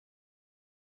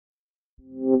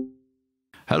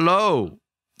Hello.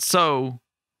 So,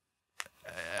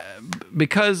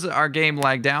 because our game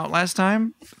lagged out last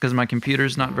time, because my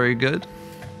computer's not very good.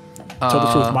 Tell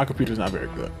the truth, my computer's not very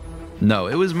good. No,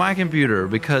 it was my computer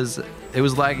because it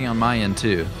was lagging on my end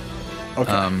too.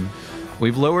 Okay.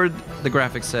 We've lowered the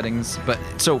graphics settings, but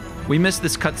so we missed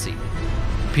this cutscene.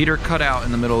 Peter cut out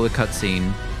in the middle of the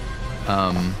cutscene,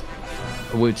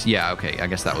 which, yeah, okay, I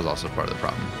guess that was also part of the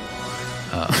problem.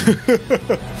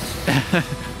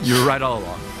 You were right all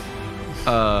along.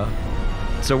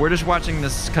 So we're just watching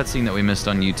this cutscene that we missed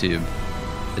on YouTube.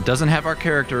 It doesn't have our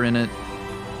character in it,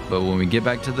 but when we get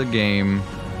back to the game,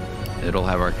 it'll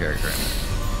have our character in it.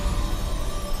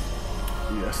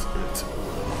 Yes, it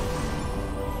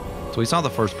will. So we saw the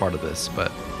first part of this,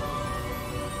 but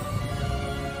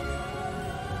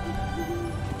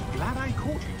glad I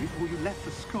caught you before you left for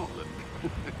Scotland.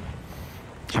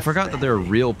 I forgot that there are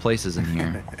real places in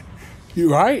here.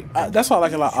 You right? That's what I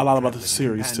like a lot about the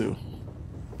series too.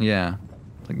 Yeah,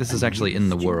 like this is actually in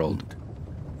the world.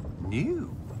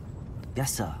 New?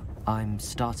 Yes, sir. I'm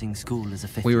starting school as a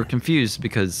fifth We were year. confused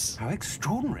because How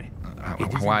extraordinary.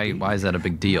 why is that a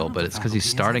big deal? But it's because he's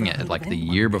starting it like the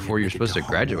year before you're supposed to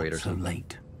graduate or something.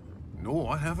 late.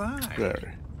 Nor have I.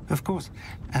 Very. Of course,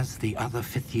 as the other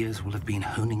fifth years will have been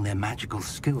honing their magical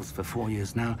skills for 4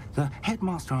 years now, the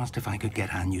headmaster asked if I could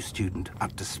get our new student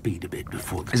up to speed a bit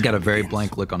before the He's got a term very begins.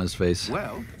 blank look on his face.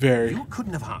 Well, Very. you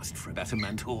couldn't have asked for a better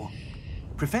mentor.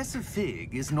 Professor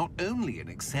Fig is not only an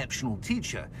exceptional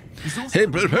teacher, he's also a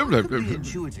remarkably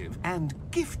intuitive and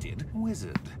gifted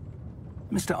wizard.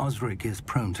 Mr. Osric is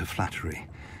prone to flattery.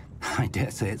 I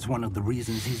dare say it's one of the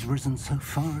reasons he's risen so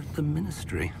far at the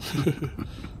ministry.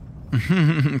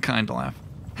 Kind of laugh.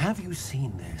 Have you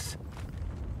seen this?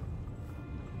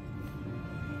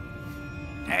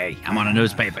 Hey, I'm on a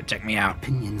newspaper. Check me out.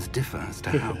 Opinions differ as to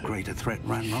how great a threat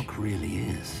Ranrock really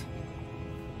is.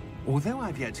 Although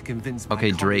I've yet to convince my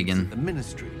Okay, colleagues Dragon. at the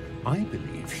ministry, I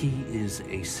believe he is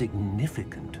a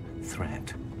significant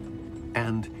threat.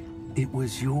 And it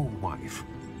was your wife,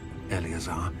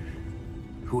 Eleazar,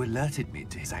 who alerted me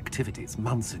to his activities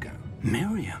months ago.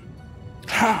 Miriam?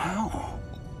 How?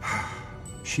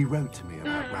 She wrote to me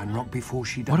about Ranrock before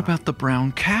she died. What about the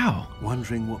brown cow?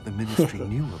 Wondering what the ministry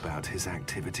knew about his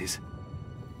activities.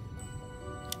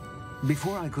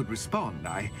 Before I could respond,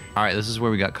 I All right, this is where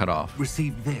we got cut off.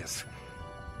 received this.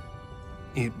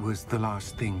 It was the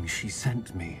last thing she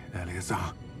sent me,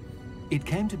 Eleazar. It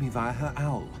came to me via her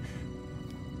owl,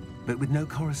 but with no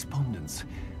correspondence.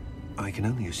 I can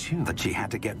only assume That she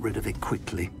had to get rid of it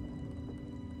quickly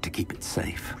to keep it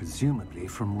safe. presumably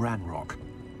from Ranrock.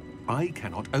 I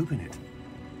cannot open it.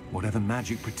 Whatever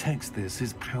magic protects this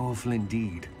is powerful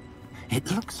indeed.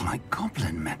 It looks like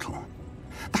goblin metal.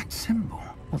 That symbol.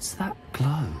 What's that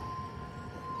glow?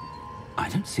 I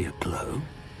don't see a glow.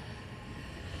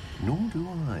 Nor do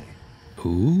I.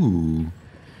 Ooh.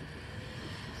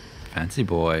 Fancy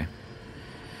boy.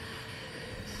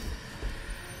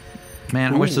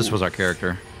 Man, I wish this was our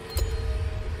character.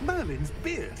 Merlin's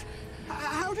beard.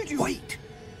 How did you... Wait.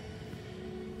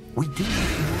 We do.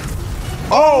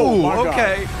 Oh, my God.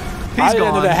 okay. I He's didn't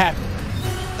know gone. that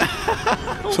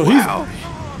happened. So Wow.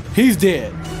 he's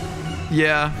dead.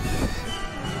 Yeah.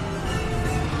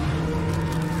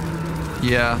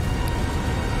 Yeah.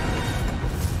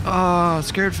 Oh,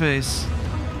 scared face.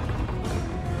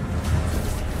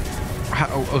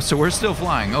 Oh, so we're still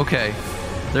flying. Okay.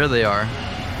 There they are.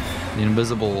 The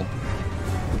invisible.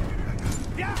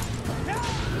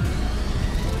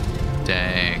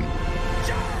 Dang.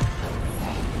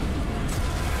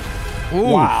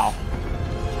 Ooh. Wow.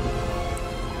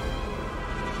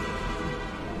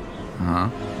 Uh-huh.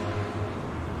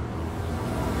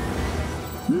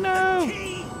 No.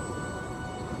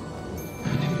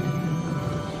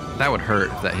 That would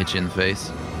hurt if that hit you in the face.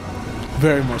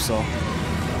 Very much so.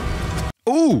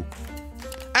 Ooh!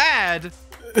 Ad!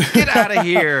 Get out of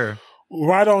here!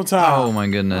 Right on time. Oh my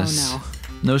goodness. Oh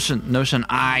Notion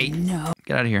I. no.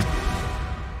 Get out of here.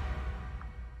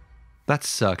 That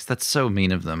sucks. That's so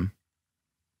mean of them.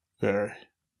 Very.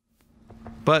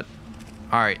 But,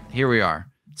 alright, here we are.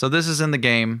 So this is in the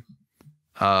game.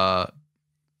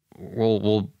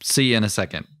 We'll see you in a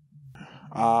second.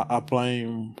 I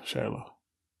blame Shayla.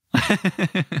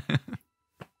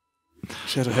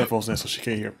 She has her headphones in, so she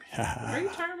can't hear me. Are you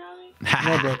talking about me?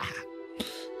 No, but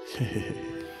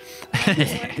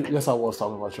yes, I was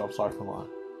talking about you. I'm sorry for lying.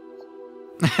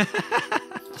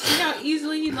 See how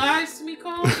easily he lies to me,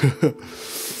 Cole?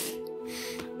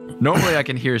 Normally I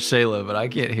can hear Shayla, but I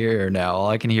can't hear her now. All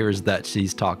I can hear is that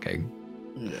she's talking.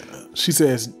 Yeah. She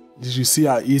says, "Did you see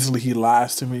how easily he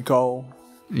lies to me, Cole?"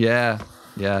 Yeah.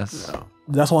 Yes. Yeah.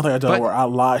 That's one thing I do where I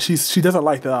lie. She doesn't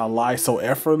like that I lie so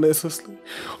effortlessly.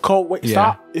 Cole, wait,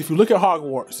 stop. If you look at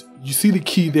Hogwarts, you see the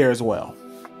key there as well.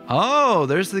 Oh,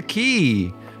 there's the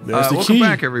key. Welcome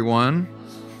back, everyone.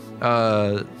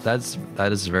 That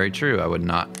is very true. I would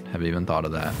not have even thought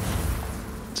of that.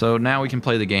 So now we can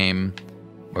play the game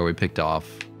where we picked off.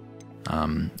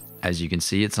 As you can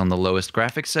see, it's on the lowest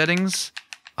graphics settings.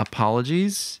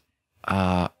 Apologies.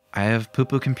 I have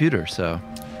poo-poo computer, so.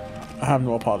 I have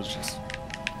no apologies.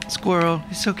 Squirrel,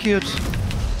 he's so cute.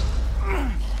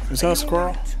 Is that a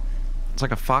squirrel? It's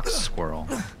like a fox squirrel.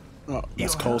 Oh,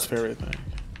 that's Cole's favorite thing.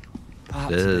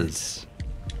 It is.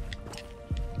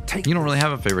 You don't really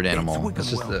have a favorite animal.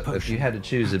 It's just that if you had to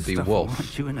choose, it'd be wolf.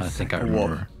 I think I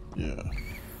remember. Yeah.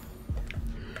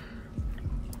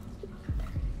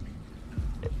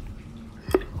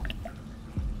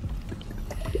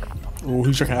 Oh,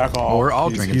 he's drinking alcohol. Oh, we're all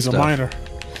drinking He's stuff. a minor.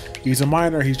 He's a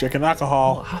minor. He's drinking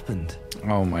alcohol. What happened?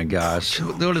 Oh my gosh.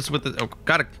 Notice with the. Oh,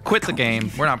 gotta quit the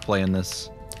game. We're not playing this.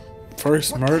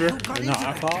 First murder and not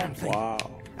alcohol? Wow.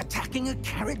 Attacking a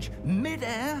carriage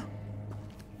mid-air?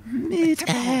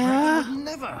 Mid-air.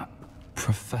 Never.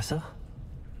 Professor?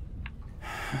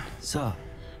 Sir,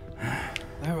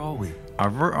 where are we?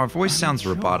 Our voice sounds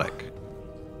robotic.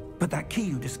 But that key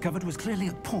you discovered was clearly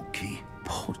a port key.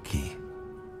 Port key.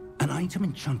 An item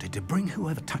enchanted to bring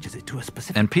whoever touches it to a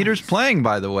specific And Peter's place. playing,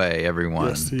 by the way, everyone.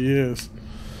 Yes, he is.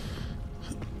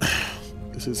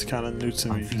 This is kind of new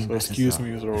to me, so excuse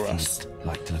me for the rest.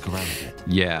 Like to look around a bit.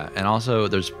 Yeah, and also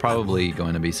there's probably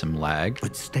going to be some lag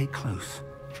But stay close.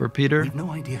 for Peter. We've no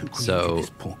idea who created So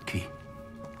this port key.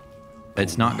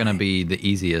 it's not going to be the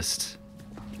easiest.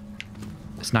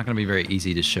 It's not going to be very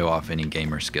easy to show off any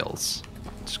gamer skills.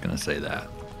 Just going to say that.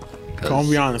 I'll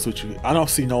be honest with you. I don't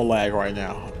see no lag right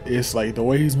now. It's like the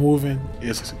way he's moving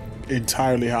is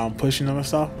entirely how I'm pushing him and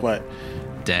stuff, but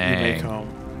dang. he may come.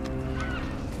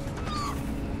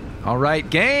 All right,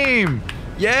 game.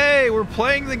 Yay, we're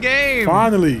playing the game.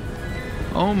 Finally.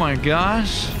 Oh my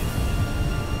gosh.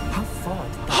 How far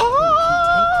did that port key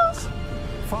take us?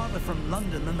 Farther from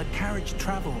London than the carriage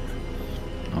travelled.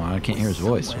 Oh, I can't hear his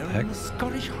voice. What the Somewhere heck? in the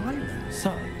Scottish Highlands.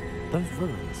 Sir, those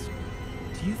ruins.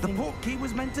 Do you The think... port key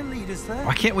was meant to lead us there.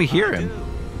 Why can't we hear I him? do.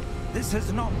 This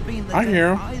has not been the I day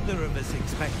hear him. either of us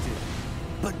expected.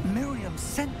 But Miriam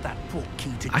sent that port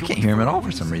key to I George can't hear him for at a all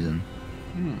for some reason.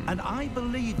 And I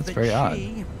believe That's that very odd.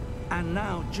 she and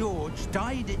now George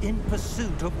died in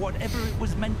pursuit of whatever it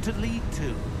was meant to lead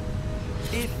to.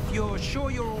 If you're sure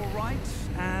you're all right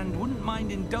and wouldn't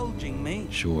mind indulging me,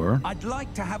 Sure. I'd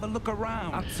like to have a look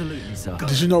around. Absolutely, sir.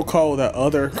 Did you know, Cole, that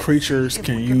other creatures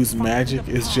can use magic?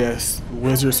 It's just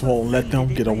wizards won't let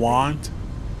them get a wand.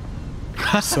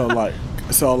 so like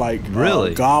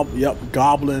Really?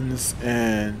 goblins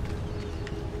and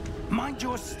Mind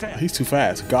your step. he's too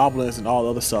fast. Goblins and all the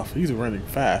other stuff. He's running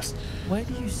fast. Where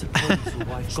do you suppose your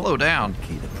wife Slow down.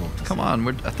 key that brought us Come here? on.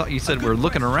 I thought you said we're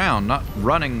looking around, not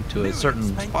running to a Miriam certain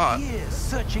spent spot. years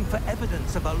searching for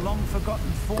evidence of a long-forgotten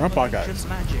form Grandpa of got ancient it.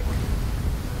 magic.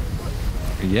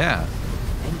 Yeah.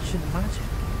 Ancient magic.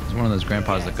 He's one of those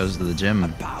grandpas that goes to the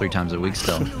gym 3 times a week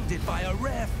still. Wielded by a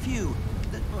rare few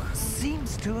that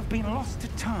seems to have been lost to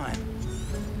time.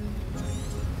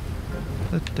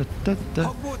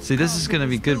 See, this is going to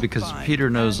be good because Peter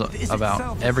knows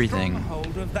about everything.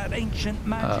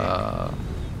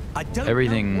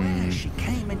 Everything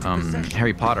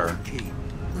Harry Potter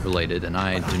related, and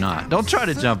I do not. Don't try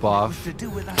to jump off.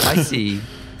 I see.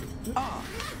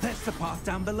 That's the path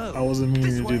down below. I wasn't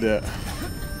meaning to do that.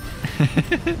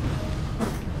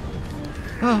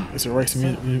 It's erasing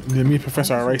me. Me and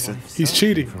Professor are racing. He's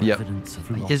cheating. Yep. Evidence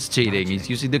of lost He's cheating. He's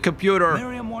using the computer.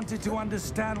 Miriam wanted to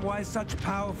understand why such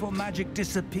powerful magic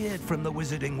disappeared from the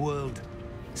wizarding world.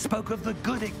 Spoke of the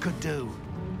good it could do.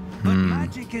 But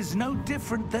magic is no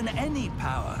different than any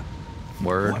power.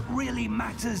 Word. What really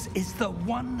matters is the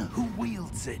one who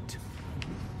wields it.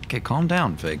 Okay, calm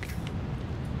down, Fig.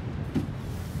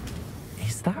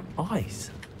 Is that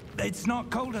ice? It's not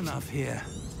cold enough here.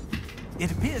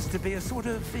 It appears to be a sort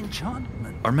of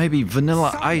enchantment. Or maybe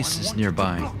vanilla Someone ice is wanted to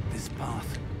nearby. block this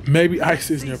path. Maybe ice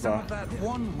is See some nearby. of that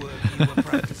one word you were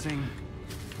practicing.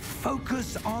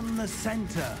 Focus on the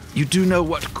center. You do know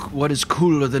what is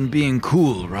cooler than being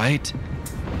cool, right?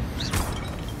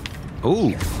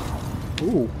 Ooh.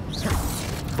 Ooh.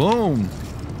 Boom.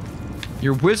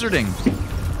 You're wizarding.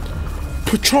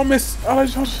 Patromus.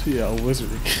 Yeah,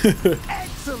 wizarding.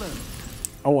 Excellent.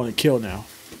 I want to kill now.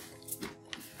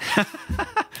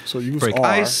 So use Break R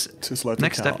ice. to select the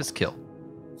Next step count. is kill.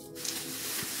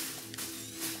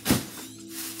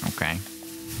 Okay.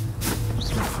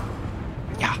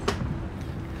 Yeah.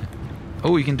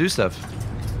 Oh, you can do stuff.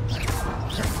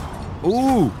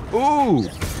 Ooh, ooh.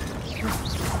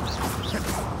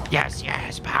 Yes,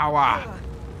 yes, power.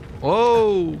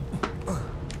 Whoa.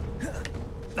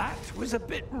 That was a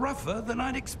bit rougher than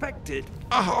I'd expected.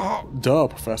 Duh,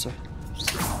 Professor.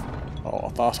 Oh, I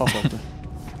thought I saw something.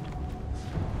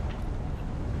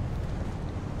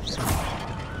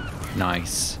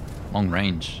 Nice. Long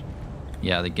range.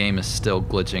 Yeah, the game is still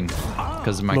glitching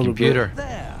because of my Little computer.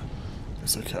 There.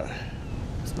 It's okay.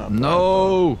 It's not bad.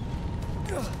 No.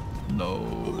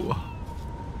 No.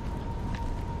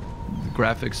 The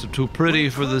graphics are too pretty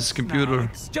for this computer.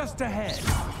 It's just ahead.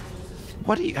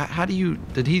 What do you? How do you?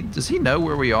 Does he know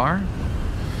where we are?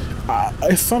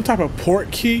 It's some type of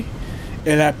port key,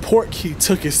 and that port key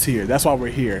took us here. That's why we're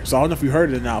here. So I don't know if you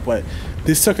heard it or not, but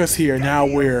this took us here. Now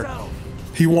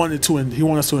he wanted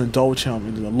us to indulge him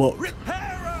in the look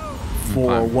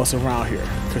for what's around here,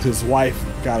 because his wife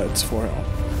got it for him.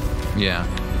 Yeah.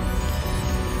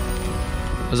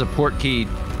 Does a port key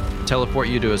teleport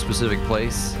you to a specific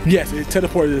place? Yes, it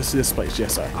teleported us to this place.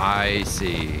 Yes, sir. I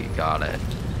see. Got it.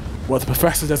 What the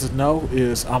professor doesn't know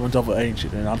is I'm a double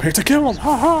agent, and I'm here to kill him.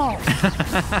 Ha ha!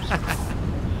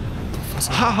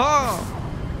 Ha ha!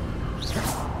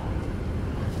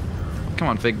 Come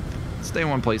on, Fig. Stay in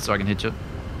one place so I can hit you.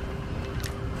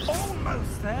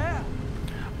 Almost there.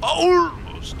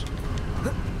 Almost.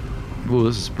 Ooh,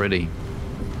 this is pretty.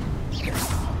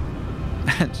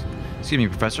 Excuse me,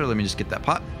 Professor. Let me just get that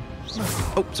pot.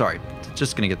 Oh, sorry.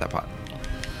 Just gonna get that pot.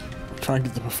 I'm trying to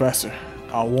get the professor.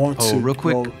 I want to. Oh, real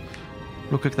quick. go-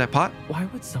 Real quick, that pot. Why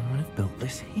would someone have built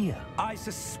this here? I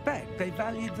suspect they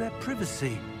valued their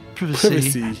privacy.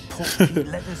 Privacy. Portkey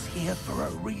led us here for a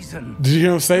reason. Did you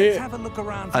hear him say Let's it? have a look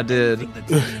around. I for did. anything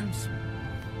that seems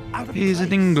out of He's an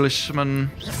place.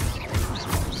 Englishman.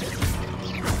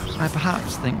 I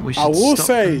perhaps think we should I will stop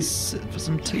say- and sit for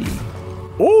some tea.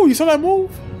 Oh, you saw that move?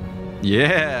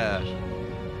 Yeah.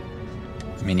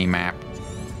 Mini map.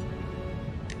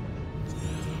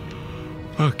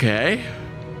 Okay.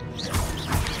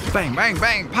 Bang, bang,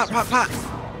 bang. Pot, pot, pot.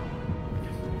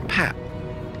 Pat.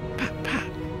 Pat, pat.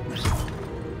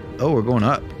 Oh, we're going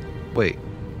up. Wait.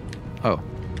 Oh.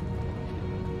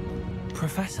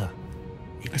 Professor.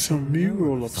 It's a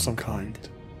mural of some kind.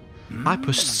 I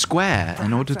pushed square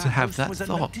in order to have that Was a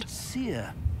thought. noted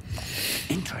seer.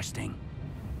 Interesting.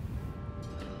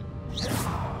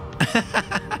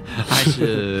 I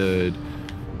should.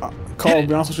 Cole, to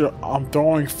be honest with you, I'm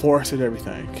throwing force at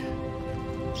everything.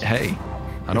 Hey,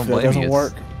 I don't If that blame doesn't you.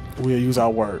 work, we'll use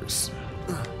our words.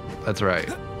 That's right.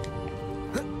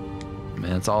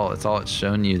 Man, it's all it's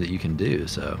shown you that you can do,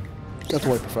 so. That's the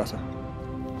way, Professor.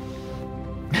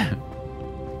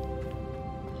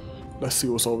 Let's see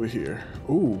what's over here.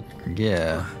 Ooh.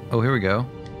 Yeah. Oh, here we go.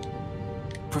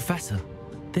 Professor,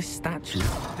 this statue.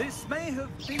 This may have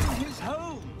been his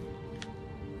home.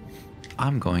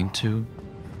 I'm going to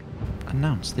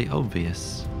announce the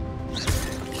obvious.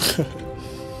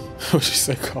 What she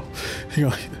say, Cole?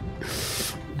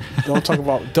 Don't talk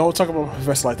about my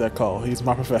professor like that, Cole. He's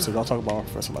my professor. Don't talk about my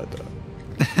professor like that.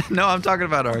 No, I'm talking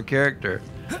about our character.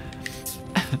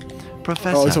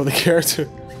 Professor. Oh, he's on the character.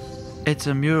 It's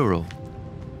a mural.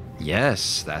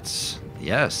 Yes,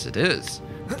 yes, it is.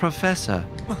 Professor,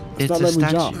 it's not a letting me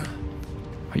statue. jump.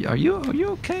 Are you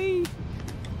okay?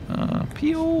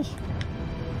 Peel.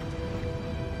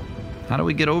 How do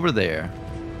we get over there?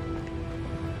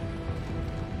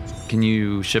 Can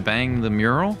you shebang the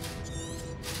mural?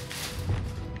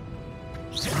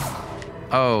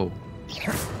 Oh.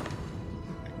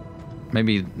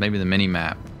 Maybe the mini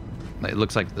map. It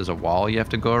looks like there's a wall you have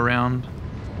to go around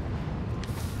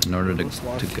in order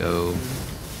to go.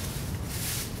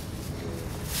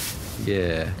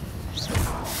 Yeah.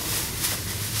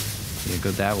 Yeah, go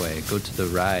that way. Go to the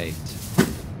right.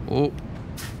 Oh.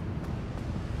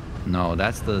 No,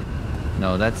 that's the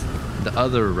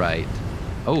other right.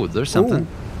 Oh, there's something.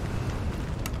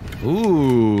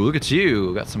 Ooh, look at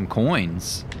you. Got some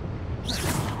coins.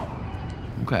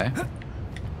 Okay.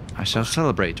 I shall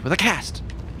celebrate with a cast.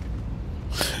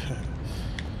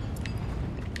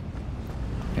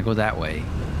 I go that way.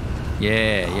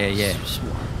 Yeah.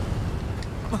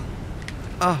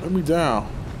 Let me down.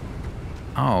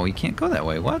 Oh, you can't go that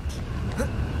way. What?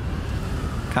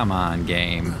 Come on,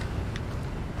 game.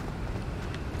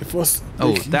 If us.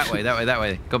 Oh, that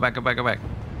way. Go back.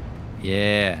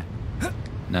 Yeah.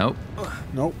 Nope.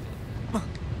 Nope.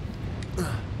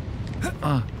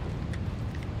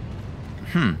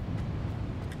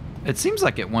 It seems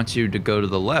like it wants you to go to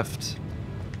the left.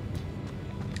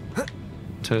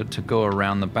 To go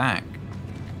around the back.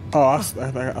 Oh, I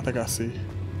think I see.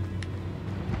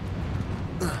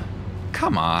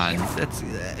 Come on. That's.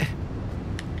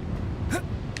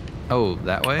 Oh,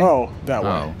 that way? Oh, that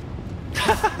way.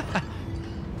 Oh.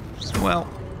 Well,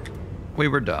 we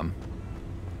were dumb.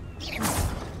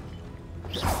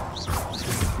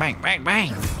 Bang, bang,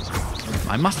 bang.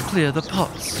 I must clear the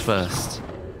pots first.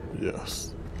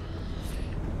 Yes.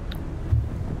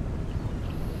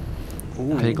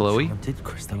 Hey, Glowy. Haunted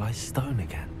crystallized stone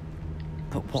again.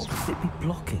 But what would it be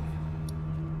blocking?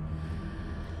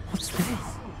 What's this?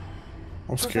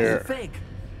 I'm scared. Fig.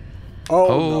 Oh,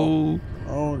 Oh. no.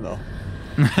 Oh no.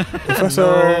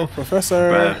 Professor.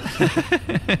 Professor.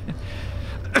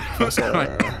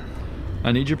 Professor.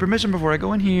 I need your permission before I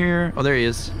go in here. Oh, there he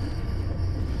is.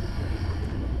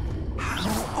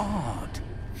 How odd.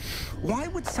 Why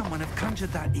would someone have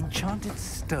conjured that enchanted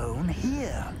stone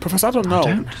here? Professor, I don't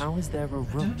know. How is there a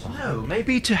room? No,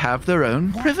 maybe to have their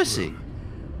own privacy.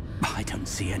 I don't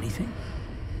see anything.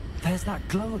 There's that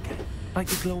glow again. Like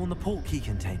the glow on the portkey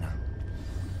container.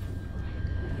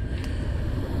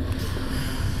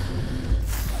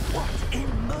 What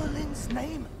in Merlin's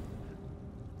name?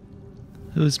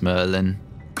 Who's Merlin?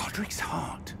 Godric's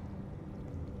heart.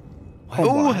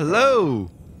 Oh, hello.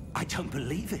 I don't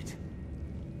believe it.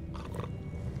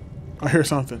 I hear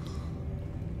something.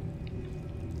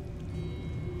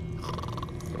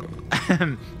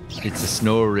 It's a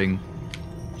snoring.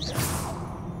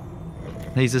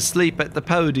 He's asleep at the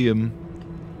podium.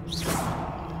 Just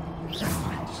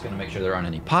gonna make sure there aren't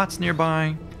any pots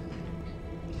nearby.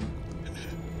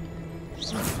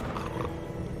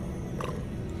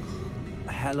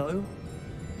 Hello?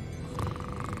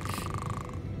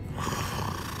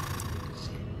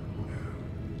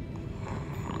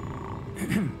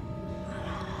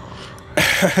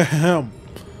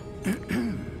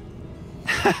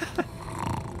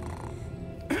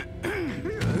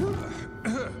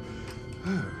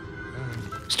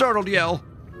 Startled yell.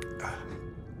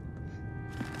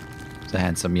 It's a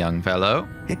handsome young fellow.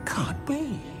 It can't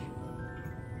be.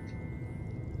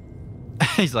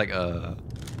 He's like,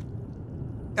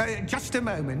 Just a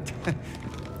moment.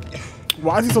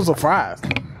 Why is he so surprised?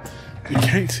 It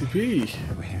can't be.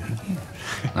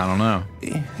 I don't know.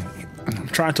 I'm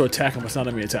trying to attack him. It's not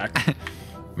letting me attack.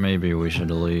 Maybe we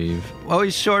should leave. Oh,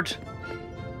 he's short.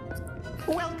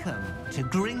 Welcome to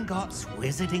Gringotts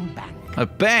Wizarding Bank. A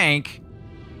bank?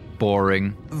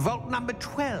 Boring. Vault number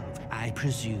 12, I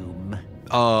presume.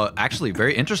 Actually,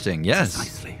 very interesting. Yes.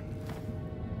 Precisely.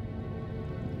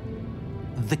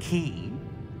 The key?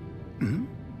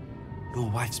 Your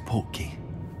wife's portkey.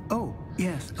 Oh,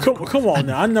 yes. Come on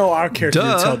now. I know our character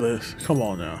didn't Duh. tell this. Come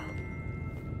on now.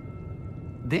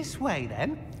 This way,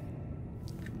 then.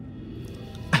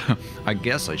 I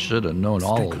guess I should have known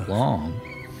all along.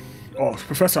 Oh,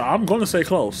 Professor, I'm going to stay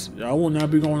close. I will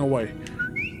not be going away.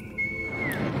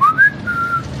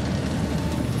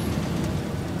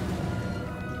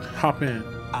 Hop in.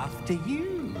 After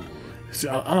you. See,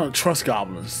 I don't trust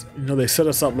goblins. You know, they set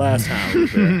us up last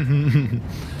time.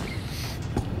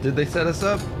 Did they set us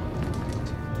up?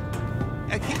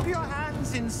 Keep your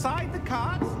hands inside the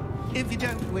cart if you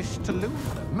don't wish to lose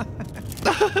them.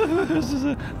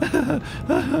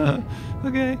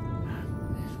 Okay.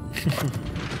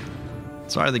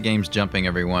 Sorry the game's jumping,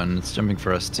 everyone. It's jumping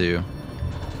for us, too.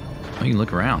 Oh, you can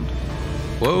look around.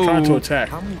 Whoa. Trying to attack.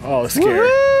 Oh, it's scary.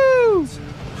 Woo!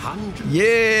 Hundreds.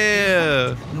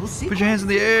 Yeah! You'll see Put your hands in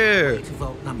the air. to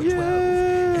vault number Yeah.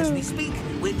 12. As we speak,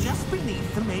 we're just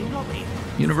beneath the main lobby.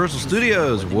 Universal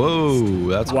Studios. Whoa,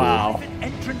 that's Wow. Private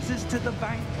entrances to the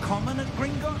bank common at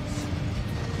Gringotts?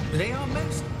 They are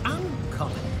most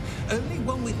uncommon. Only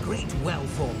one with great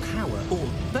wealth or power, or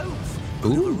both,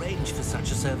 could Ooh. arrange for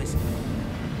such a service.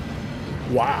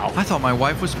 Wow. cool. I thought my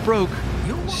wife was broke.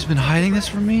 She's been hiding this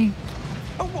from me.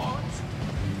 A what?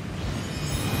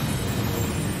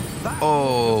 That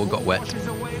Oh, got wet. washes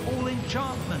away all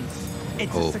enchantments.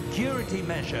 It's Oh. a security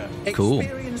measure. Cool.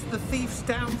 Experienced the thief's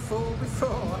downfall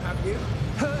before, have you?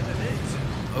 Heard of it?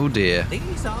 Oh, dear.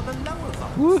 These are the lower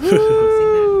vaults.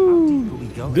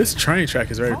 Woohoo! This train track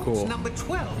is very Vault cool. number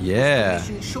 12 was Yeah.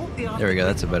 commissioned shortly There we go,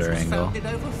 that's a after better Gringotts was angle. founded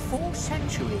over 4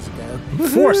 centuries ago.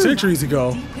 4 centuries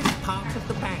ago. Deepest part of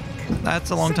the bank.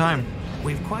 That's a long time.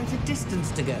 We've quite a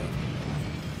distance to go.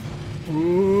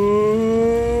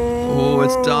 Oh,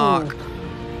 it's dark.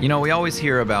 You know, we always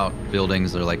hear about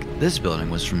buildings. They're like, this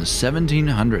building was from the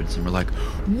 1700s. And we're like,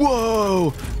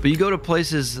 whoa. But you go to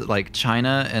places like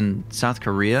China and South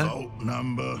Korea,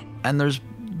 and there's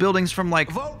buildings from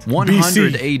like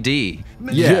 100 AD. Yeah.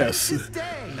 Yes.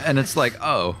 And it's like,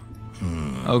 oh,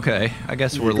 okay. I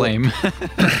guess we're lame.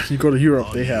 You go to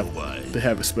Europe, they have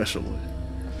it specially.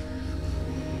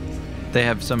 They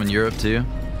have some in Europe too.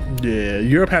 Yeah,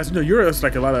 Europe has, Europe's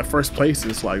like a lot of first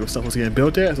places, like when stuff was getting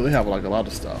built there, so they have like a lot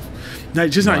of stuff. Not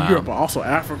just not Europe, but also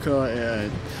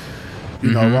Africa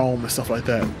and Rome and stuff like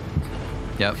that.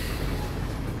 Yep.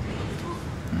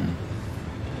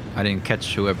 I didn't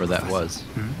catch whoever that was.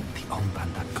 The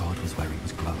armband that guard was wearing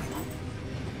was glowing.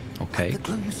 Okay. The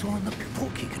glow you saw in the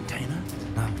portkey container?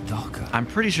 No, darker. I'm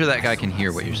pretty sure that guy can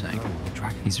hear what you're saying.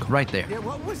 He's right there. Yeah,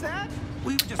 what was that?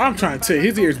 We were just I'm trying to tell you,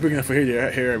 his ears big enough for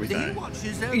hear everything.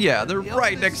 Yeah, they're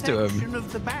right next to him.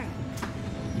 Of the bank.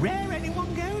 Rare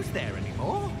anyone goes there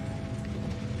anymore.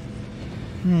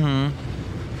 I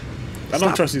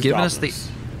don't trust these goblins.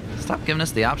 Stop giving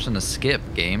us the option to skip,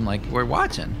 game. Like, we're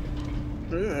watching.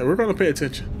 Yeah, we're gonna pay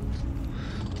attention.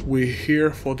 We're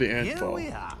here for the info. Here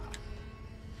we are.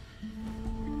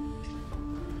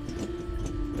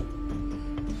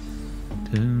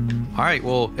 All right,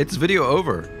 well, it's video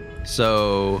over,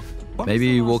 so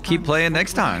maybe we'll keep playing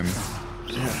next time.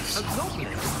 Yes.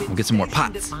 We'll get some more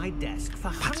pots. Pots.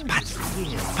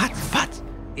 Pots.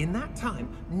 In that time,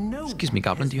 no. Excuse me,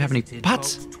 Goblin, do you have any visited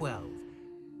pots? Vault 12.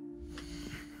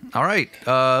 All right.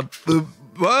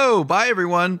 Whoa, bye,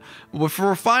 everyone.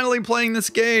 We're finally playing this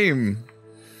game.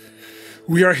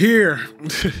 We are here.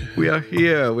 We are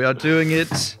here. We are doing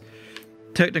it.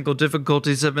 Technical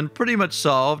difficulties have been pretty much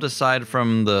solved aside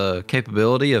from the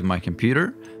capability of my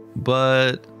computer.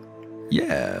 But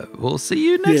yeah, we'll see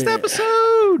you next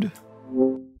episode.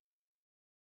 What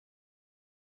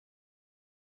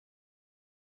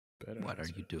are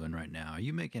you doing right now? Are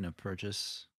you making a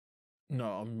purchase? No,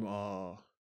 I'm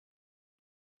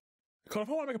Cause if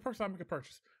I want to make a purchase, I make a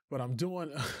purchase. But I'm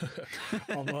doing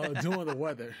doing the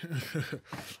weather.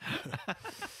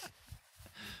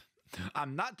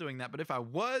 I'm not doing that, but if I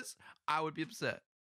was, I would be upset.